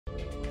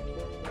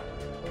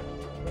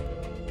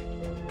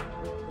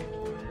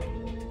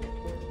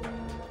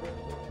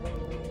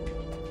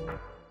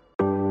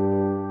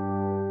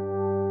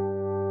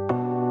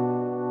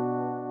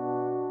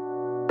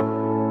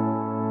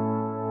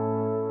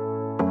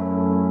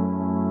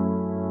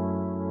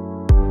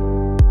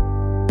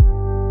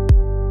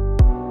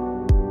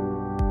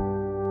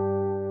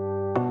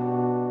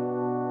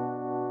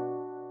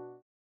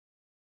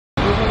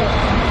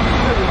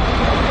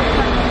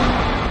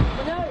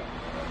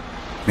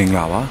မင်္ဂ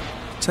လာပါ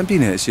ချမ်ပီယံ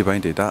နယ်အရှေ့ပို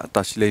င်းဒေသ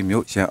တာရှိလိတ်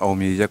မြို့ရန်အောင်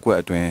မြေရက်ကွက်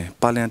အတွင်း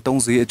ပါလန်3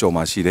ဈေးအကျော်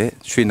မှာရှိတဲ့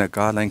ရွှေန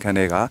ဂါးလိုင်းခန်း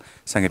တွေက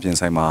ဆိုင်ကပြင်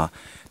ဆိုင်မှာ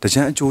တ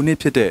ကြံအကျိုးနှစ်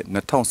ဖြစ်တဲ့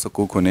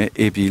2019ခုနှစ်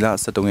AB လ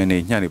23ရက်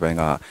နေ့ညနေပိုင်း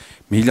က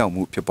မီးလောင်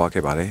မှုဖြစ်ပွား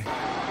ခဲ့ပါတယ်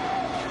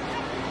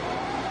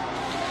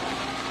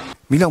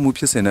မီးလောင်မှု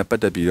ဖြစ်စဉ်နဲ့ပ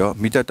တ်သက်ပြီးတော့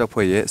မီတာတပ်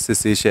ဖွဲ့ရဲ့စစ်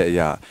ဆေးချက်အ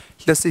ရ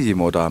လက်စစ်ရေ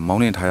မော်တာမော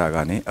င်းနှင်ထားရက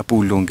နေအပူ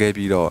လွန်ခဲ့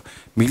ပြီးတော့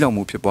မီးလောင်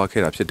မှုဖြစ်ပွား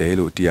ခဲ့တာဖြစ်တယ်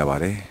လို့သိရပါ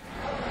တယ်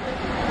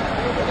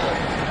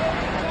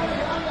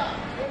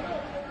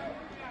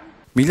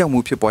မီးလောင်မှု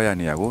ဖြစ်ပွားရ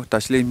နေရကိုတာ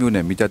ရှိလိတ်မြို့န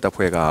ယ်မီတာတပ်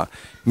ဖွဲ့က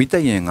မီတာ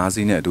ရင်9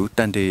စီးနဲ့အတူတ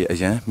န်တေအ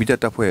ရန်မီတာ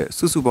တပ်ဖွဲ့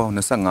စုစုပေါင်း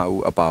25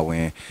ဦးအပါအဝ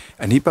င်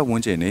အနီးပတ်ဝ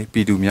န်းကျင်နေပြ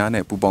ည်သူများ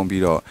နဲ့ပူးပေါင်း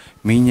ပြီးတော့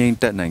မီးငြိမ်း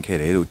တက်နိုင်ခဲ့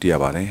တယ်လို့သိရ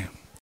ပါတယ်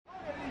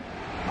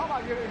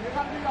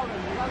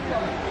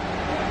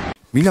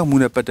မီးလောင်မှု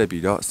နဲ့ပတ်သက်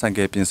ပြီးတော့ဆိုင်က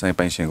ယ်ပြင်ဆိုင်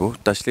ပိုင်ရှင်ကို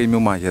တာရှိလိတ်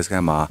မြို့မှာရဲစခ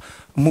န်းမှာ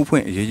အမှုဖွ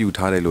င့်အရေးယူ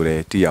ထားတယ်လို့လ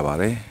ည်းသိရပါ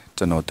တယ်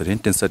ကျွန်တော်သတ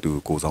င်းတင်ဆက်သူ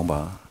ကိုဆောင်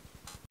ပါ